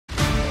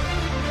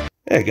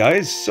Hey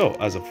guys, so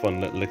as a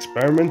fun little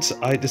experiment,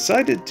 I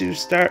decided to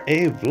start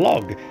a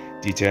vlog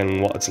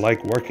detailing what it's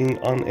like working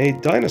on a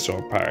dinosaur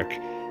park.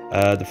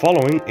 The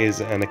following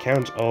is an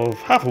account of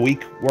half a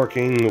week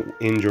working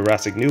in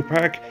Jurassic New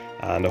Park,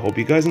 and I hope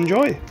you guys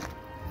enjoy.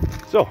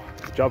 So,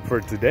 job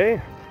for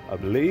today, I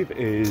believe,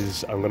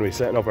 is I'm going to be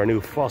setting up our new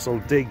fossil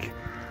dig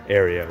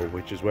area,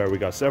 which is where we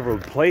got several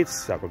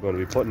plates that we're going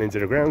to be putting into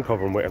the ground,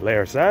 covering with a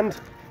layer of sand.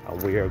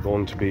 And we are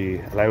going to be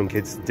allowing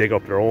kids to dig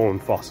up their own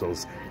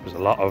fossils. There's a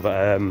lot of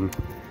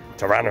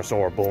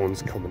Tyrannosaur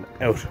bones coming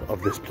out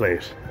of this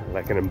plate,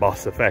 like an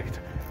embossed effect.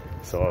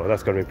 So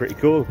that's going to be pretty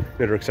cool.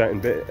 Another exciting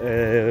bit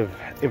of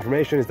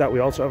information is that we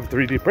also have a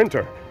 3D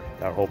printer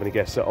that we're hoping to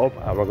get set up,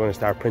 and we're going to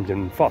start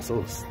printing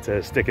fossils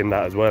to stick in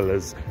that, as well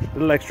as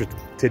little extra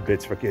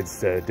tidbits for kids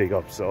to dig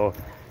up. So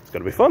it's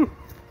going to be fun.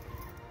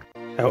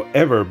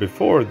 However,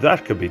 before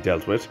that could be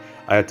dealt with,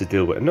 I had to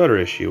deal with another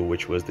issue,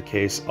 which was the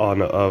case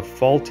on a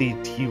faulty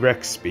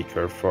T-Rex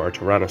speaker for a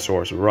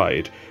Tyrannosaurus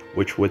ride,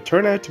 which would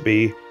turn out to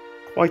be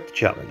quite the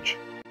challenge.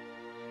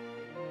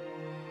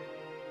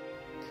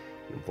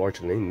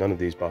 Unfortunately, none of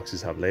these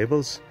boxes have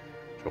labels,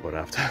 so I'm going to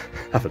have to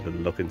have a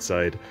little look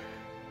inside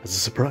as a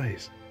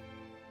surprise.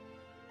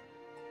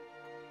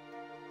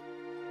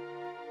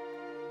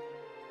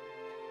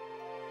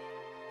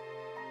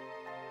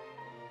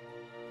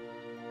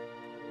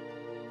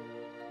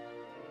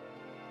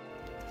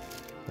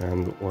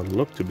 And what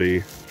look to be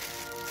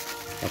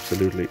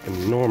absolutely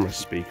enormous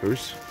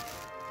speakers,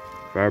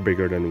 far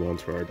bigger than the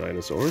ones for our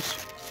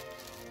dinosaurs.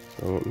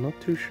 So I'm not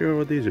too sure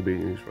what these are being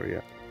used for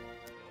yet.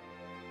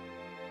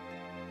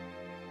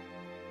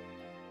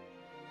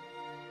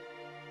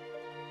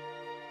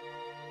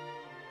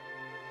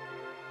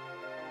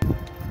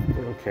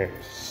 Okay,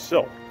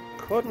 so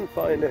couldn't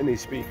find any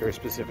speakers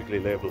specifically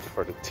labeled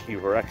for the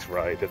T-Rex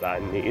ride that I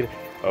need.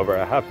 However,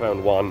 I have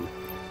found one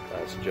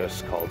that's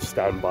just called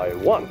Standby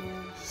 1.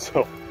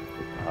 So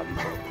I'm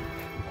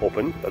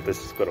hoping that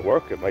this is going to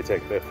work. It might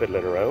take a bit of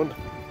fiddling around,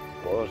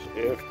 but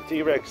if the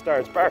T-Rex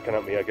starts barking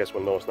at me, I guess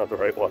we'll know it's not the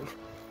right one.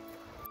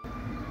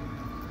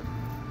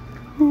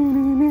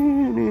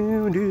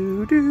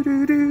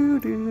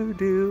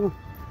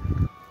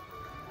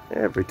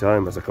 Every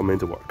time as I come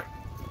into work,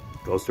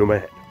 it goes through my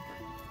head.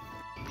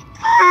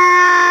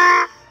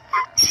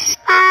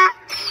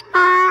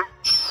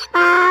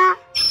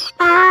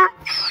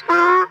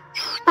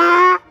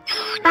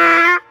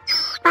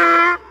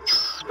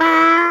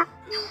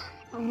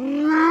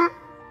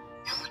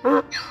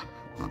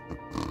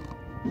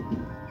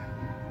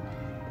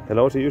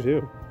 Hello to you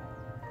too.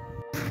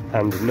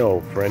 And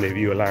no, for any of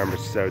you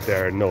alarmists out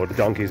there, no, the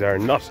donkeys are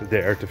not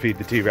there to feed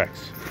the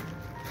T-Rex.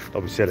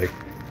 Don't be silly.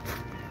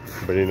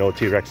 But you know,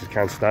 T-Rexes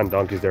can't stand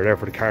donkeys, they're there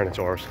for the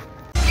Carnosaurs.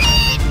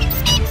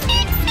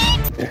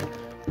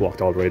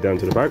 Walked all the way down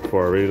to the park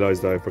before I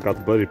realised I forgot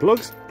the bloody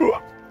plugs.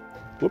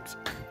 Whoops.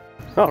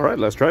 Alright,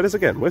 let's try this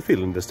again, with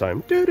feeling this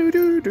time.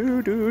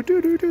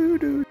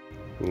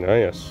 Ah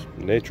yes,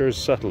 nature's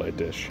satellite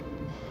dish.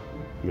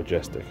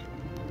 Majestic.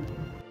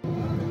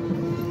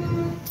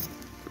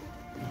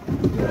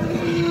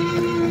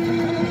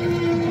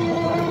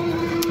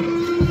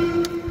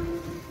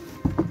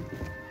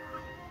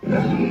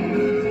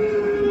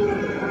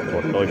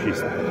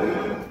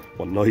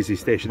 What noisy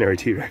stationary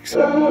T-Rex.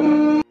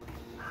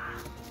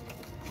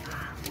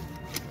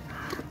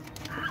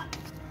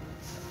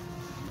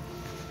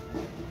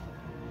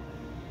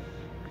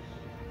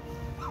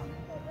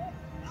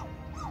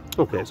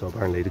 Okay, so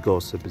apparently the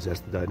ghosts have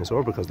possessed the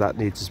dinosaur because that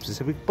needs a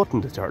specific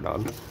button to turn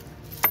on.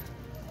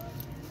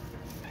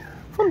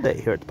 Fun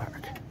day here at the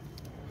park.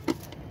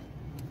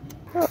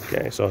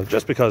 Okay, so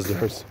just because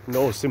there's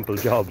no simple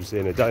jobs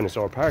in a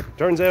dinosaur park,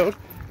 turns out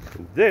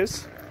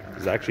this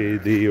is actually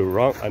the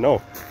wrong,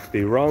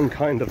 the wrong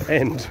kind of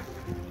end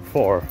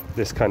for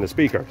this kind of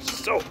speaker.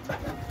 So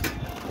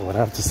I'm gonna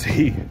have to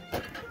see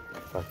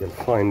if I can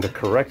find the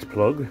correct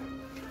plug.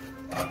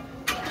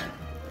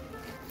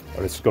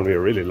 Or this is gonna be a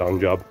really long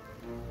job.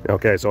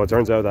 Okay, so it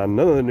turns out that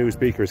none of the new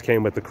speakers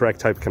came with the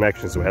correct type of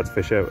connection, so we had to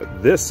fish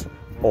out this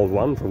old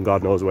one from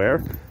God knows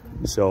where.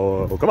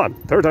 So come on,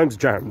 third time's a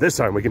charm. This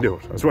time we can do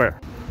it, I swear.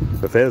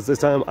 If it fails this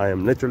time, I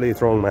am literally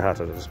throwing my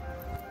hat at it.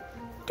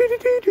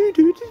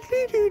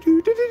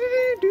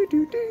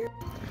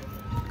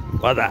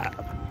 What that?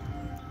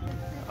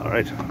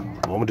 Alright,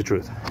 moment of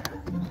truth.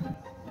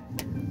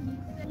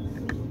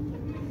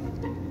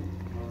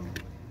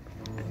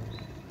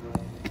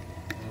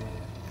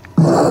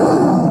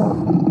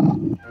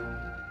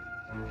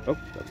 Oh,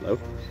 that's loud.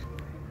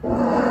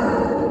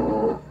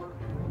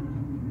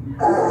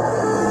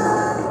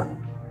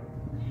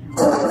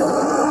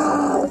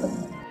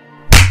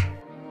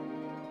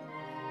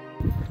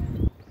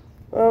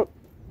 Well,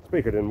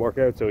 speaker didn't work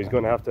out, so he's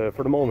going to have to,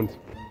 for the moment,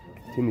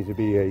 continue to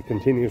be a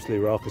continuously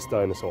raucous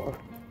dinosaur.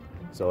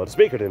 So the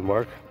speaker didn't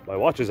work, my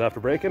watch is after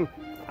breaking,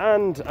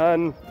 and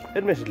an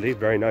admittedly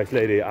very nice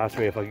lady asked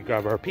me if I could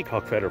grab her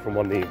peacock feather from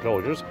one of the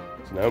enclosures,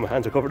 so now my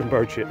hands are covered in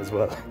bird shit as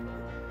well.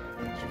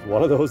 It's just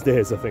one of those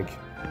days, I think.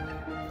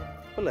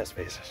 But let's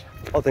face it,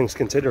 all things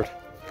considered,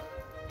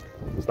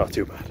 it's not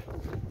too bad.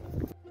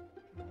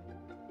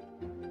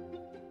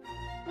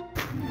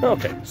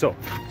 Okay, so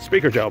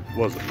speaker job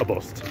was a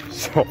bust.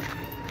 So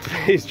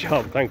today's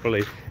job,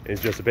 thankfully, is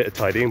just a bit of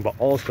tidying, but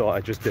also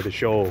I just did a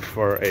show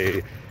for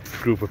a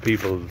group of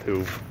people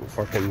who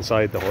work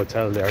inside the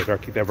hotel there.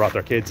 They brought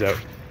their kids out.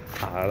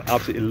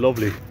 Absolutely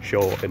lovely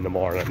show in the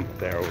morning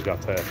there. We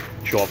got to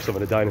show off some of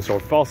the dinosaur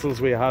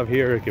fossils we have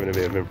here, giving a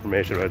bit of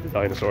information about the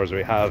dinosaurs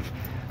we have,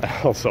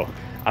 also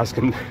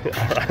answering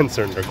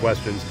their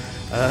questions.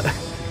 A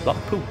lot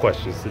of poop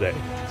questions today.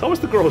 It's always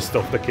the gross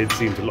stuff that kids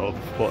seem to love,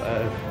 but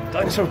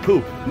dinosaur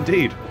poop,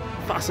 indeed,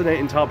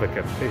 fascinating topic.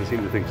 They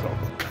seem to think so.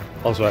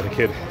 Also had a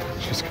kid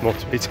just come up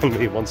to me telling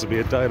me he wants to be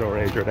a dino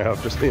ranger now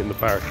after seeing the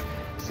park.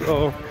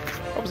 So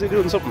obviously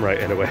doing something right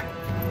anyway.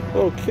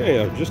 Okay,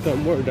 I've just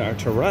gotten word that our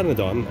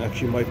Pteranodon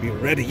actually might be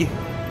ready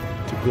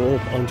to go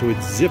up onto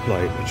its zip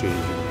line, which is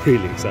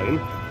really exciting.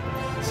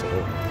 So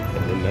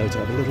I'm in now to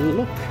have a little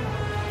look.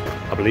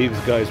 I believe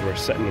the guys were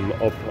setting him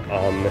up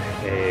on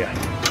a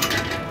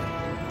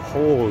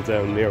pole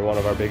down near one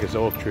of our biggest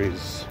oak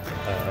trees,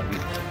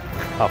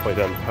 halfway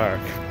down the park.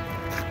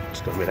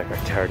 It's going to be like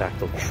our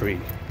pterodactyl tree.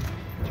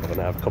 So we're going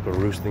to have a couple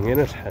of roosting in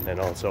it, and then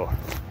also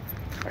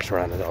our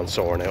Pteranodon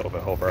soaring out of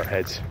it over our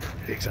heads.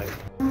 Really exciting.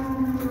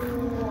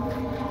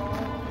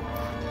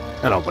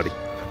 Hello, buddy.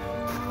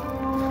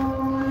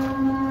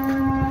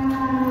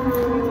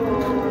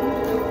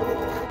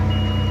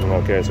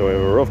 Okay, so we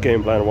have a rough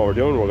game plan of what we're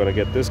doing. We're going to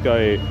get this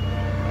guy,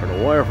 or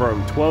the wire for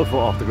him, 12 foot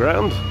off the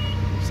ground,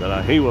 so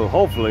that he will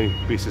hopefully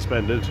be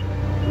suspended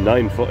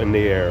 9 foot in the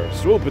air,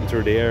 swooping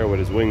through the air with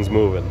his wings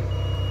moving.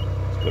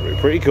 It's going to be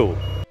pretty cool.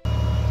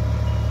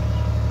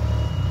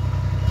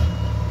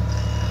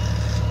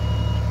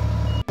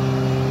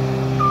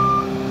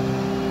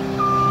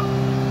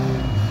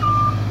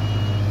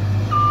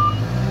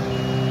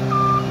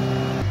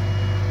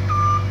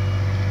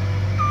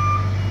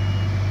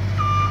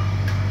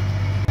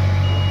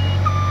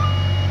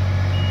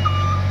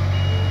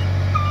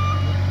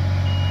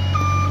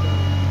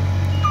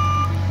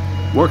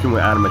 Working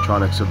with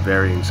animatronics of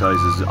varying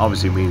sizes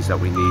obviously means that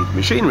we need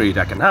machinery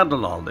that can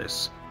handle all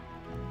this.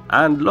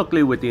 And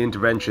luckily, with the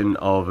intervention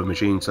of a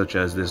machine such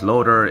as this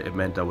loader, it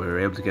meant that we were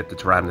able to get the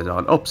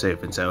Pteranodon up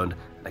safe and sound,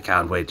 and I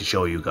can't wait to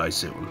show you guys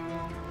soon,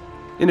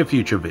 in a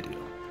future video.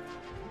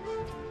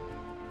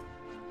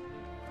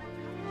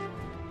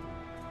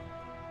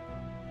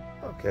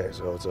 Okay,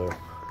 so it's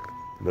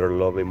another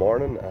lovely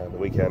morning and the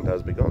weekend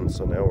has begun,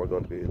 so now we're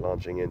going to be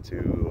launching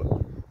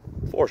into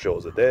 4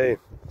 shows a day,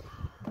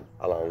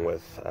 along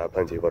with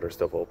plenty of other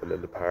stuff open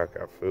in the park.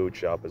 Our food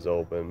shop is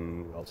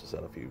open. We also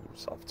sell a few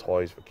soft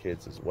toys for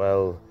kids as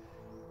well.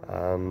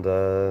 And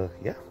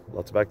yeah,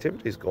 lots of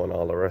activities going on.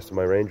 All the rest of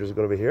my rangers are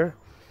going to be here.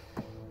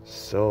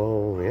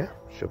 So yeah,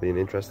 should be an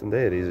interesting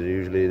day. These are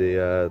usually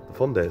the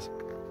fun days.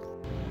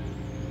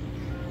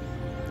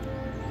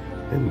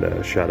 In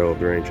the shadow of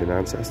their ancient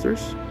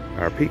ancestors,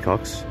 our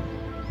peacocks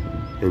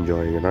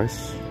enjoying a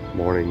nice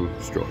morning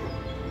stroll.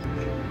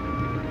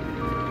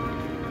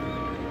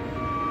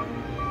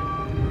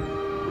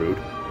 Rude.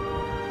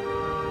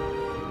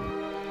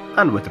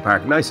 And with the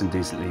park nice and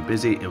decently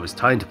busy, it was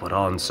time to put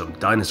on some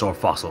dinosaur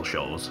fossil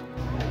shows.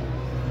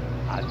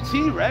 A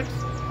T-Rex,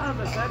 as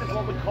I said, is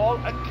what we call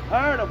a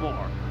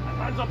carnivore. And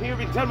hands up here if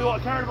you can tell me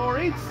what a carnivore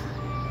eats.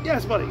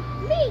 Yes, buddy.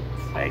 Meat.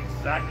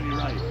 Exactly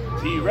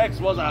right. T-Rex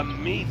was a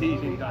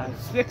meat-eating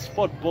dinosaur.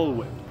 6-foot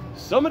bullwhip.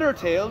 Some of their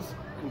tails,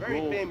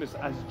 very famous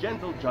as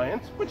gentle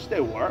giants, which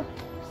they were,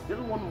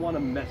 still wouldn't want to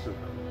mess with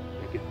them.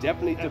 They could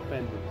definitely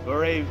defend them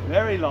for a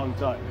very long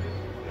time.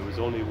 There was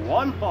only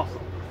one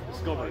fossil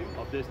discovered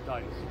of this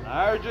dinosaur.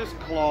 Largest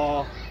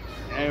claw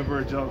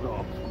ever dug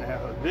up.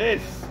 Now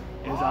this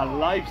is a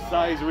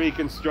life-size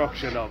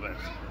reconstruction of it.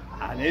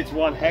 And it's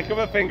one heck of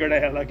a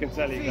fingernail, I can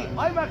tell you guys.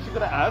 I'm actually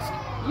going to ask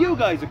you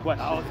guys a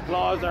question. Those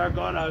claws are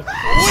going to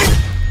swing.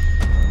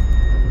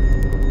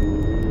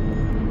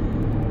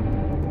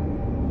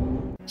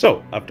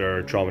 So,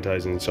 after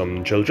traumatizing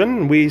some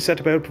children, we set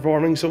about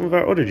performing some of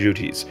our other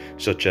duties,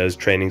 such as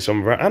training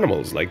some of our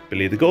animals, like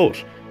Billy the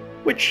goat,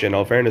 which, in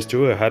all fairness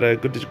to it, had a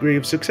good degree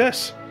of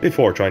success,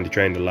 before trying to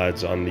train the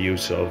lads on the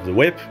use of the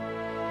whip,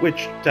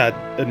 which had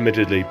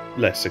admittedly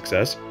less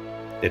success.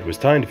 It was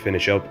time to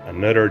finish up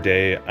another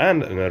day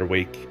and another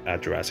week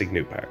at Jurassic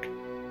New Park.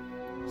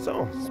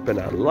 So, it's been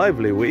a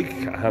lively week,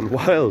 and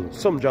while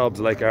some jobs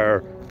like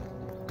our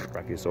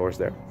Brachiosaurus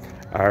there,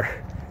 our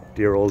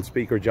dear old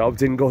speaker job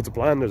didn't go to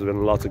plan, there's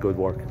been lots of good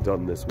work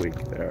done this week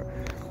there.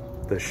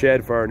 The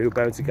shed for our new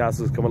bouncy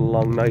castle is coming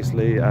along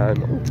nicely, and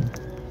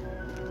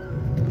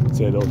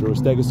say hello to a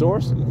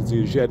Stegosaurus. You can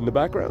see the shed in the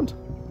background.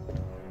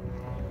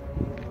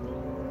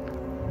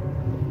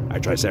 Our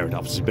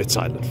Triceratops is a bit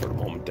silent for the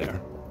moment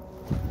there.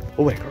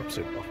 We'll wake her up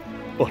soon enough.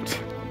 But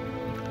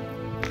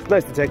it's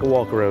nice to take a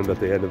walk around at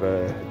the end of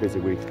a busy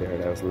week there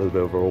now. It's a little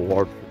bit of a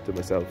reward to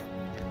myself,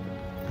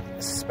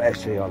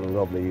 especially on a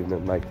lovely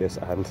evening like this.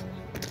 And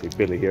see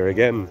Billy here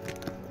again,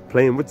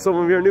 playing with some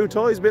of your new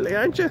toys, Billy,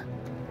 aren't you?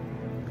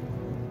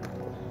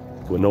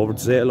 Going over to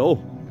say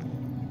hello.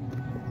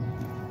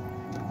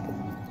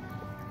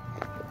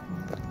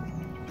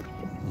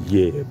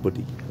 Yeah,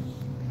 buddy.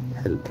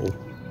 Hello.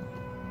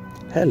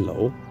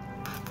 Hello.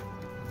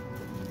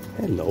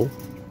 Hello.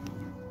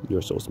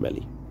 You're so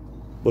smelly.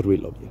 But we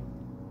love you.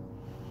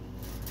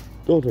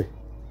 Don't we?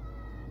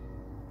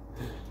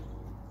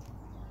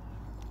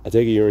 I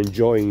take it you're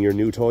enjoying your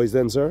new toys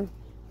then, sir?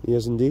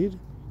 Yes, indeed.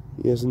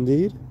 Yes,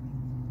 indeed.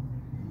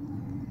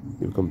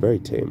 You've become very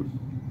tame.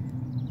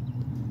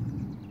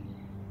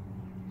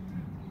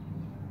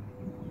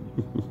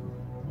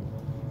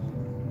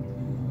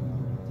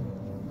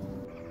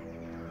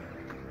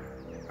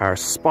 Our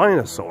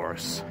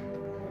Spinosaurus,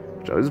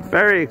 which I was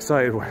very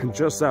excited when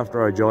just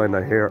after I joined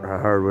I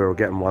heard we were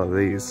getting one of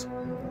these.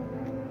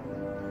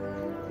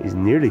 He's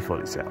nearly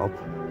fully set up.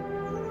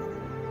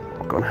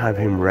 I'm going to have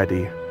him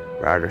ready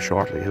rather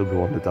shortly. He'll be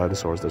one of the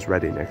dinosaurs that's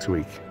ready next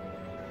week.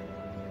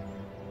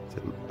 It's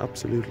an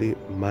absolutely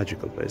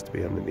magical place to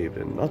be having an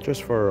evening, not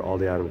just for all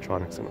the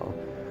animatronics and all,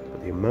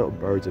 but the amount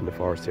of birds in the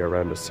forest here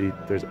around us. See,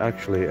 there's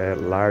actually a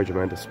large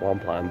amount of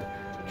swampland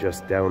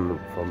just down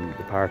from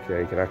the park there.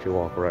 You can actually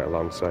walk right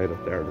alongside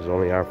it there. There's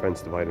only our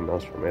fence dividing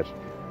us from it.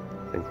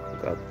 I think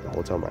that the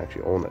whole time I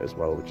actually own it as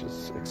well, which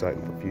is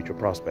exciting for future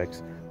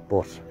prospects.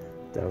 But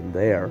down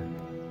there,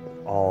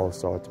 all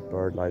sorts of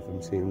bird life.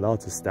 I'm seeing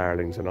lots of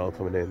starlings and all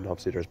coming in.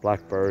 Obviously there's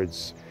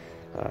blackbirds,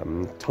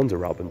 tons of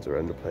robins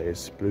around the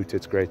place, blue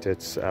tits, grey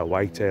tits,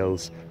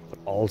 wagtails, but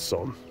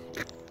also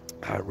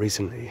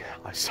recently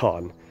I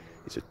saw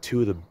these are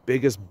two of the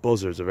biggest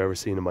buzzards I've ever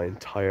seen in my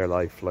entire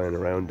life flying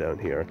around down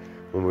here.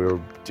 When we were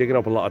digging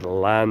up a lot of the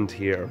land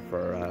here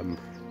for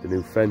the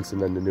new fence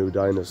and then the new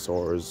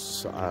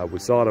dinosaurs, we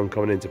saw them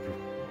coming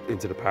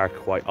into the park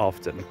quite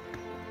often,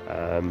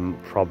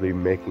 probably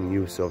making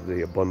use of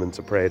the abundance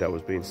of prey that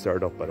was being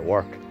stirred up by the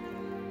work.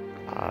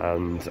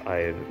 And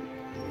I'd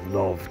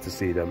love to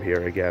see them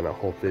here again. I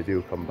hope they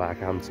do come back.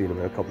 I haven't seen them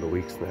in a couple of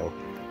weeks now,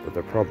 but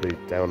they're probably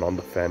down on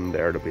the fen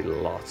there. There'll be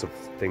lots of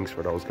things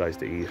for those guys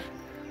to eat.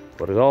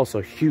 But there's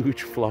also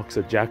huge flocks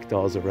of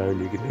jackdaws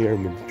around. You can hear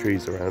them in the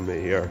trees around me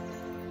here.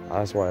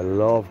 That's why I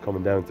love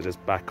coming down to this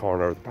back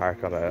corner of the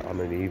park on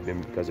an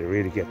evening, because I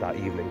really get that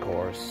evening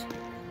chorus.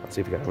 Let's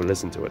see if we can have a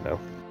listen to it now.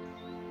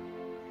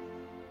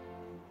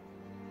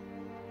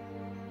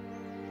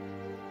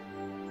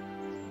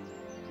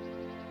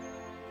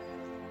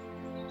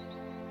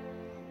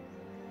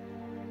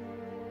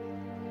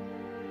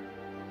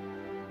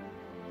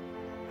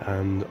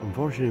 And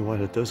unfortunately,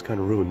 while it does kind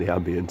of ruin the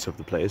ambience of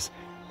the place,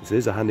 this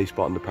is a handy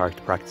spot in the park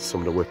to practice some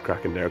of the whip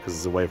cracking there, because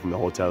it's away from the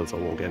hotel, so I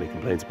won't get any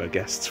complaints about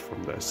guests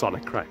from the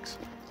sonic cracks.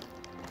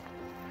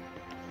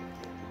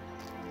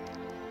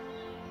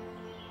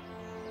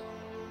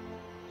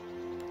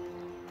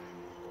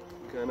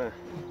 Kinda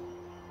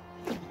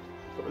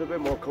getting a bit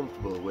more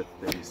comfortable with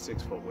the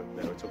 6-foot whip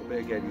now. It took a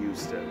bit of getting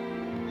used to.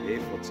 The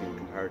 8-foot seemed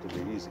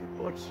comparatively easy,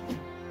 but to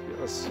be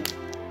honest,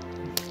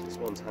 this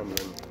one's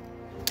handling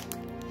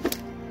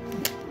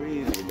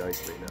really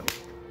nicely now.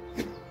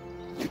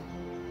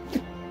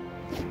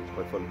 It's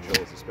quite fun to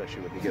show us,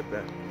 especially when you get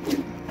that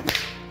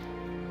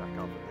back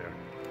off it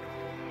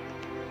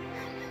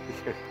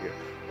there. Yeah,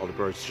 all the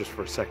birds just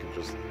for a second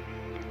just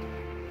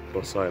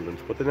go silent,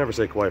 but they never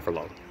stay quiet for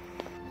long.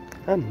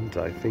 And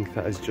I think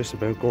that is just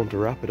about going to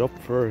wrap it up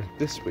for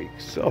this week.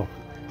 So,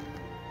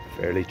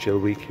 fairly chill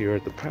week here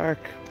at the park,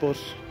 but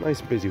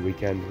nice busy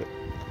weekend with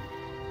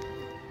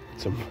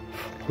some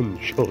fun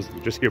shows.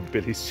 You just hear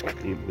Billy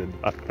screaming in the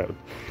background.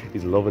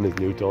 He's loving his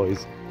new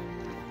toys.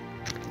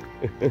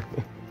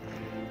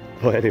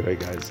 But anyway,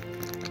 guys,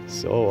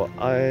 so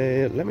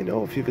let me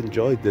know if you've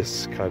enjoyed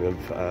this kind of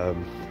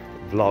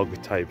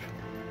vlog type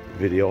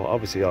video.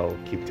 Obviously I'll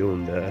keep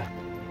doing the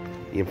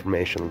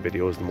informational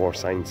videos, the more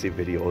sciencey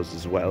videos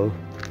as well,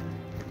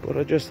 but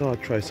I just thought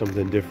I'd try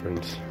something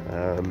different,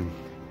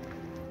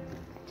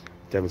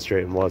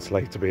 demonstrating what it's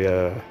like to be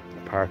a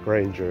park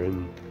ranger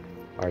in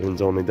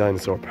Ireland's only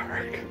dinosaur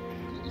park.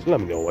 So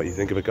let me know what you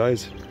think of it,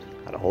 guys,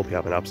 and I hope you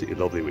have an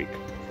absolutely lovely week.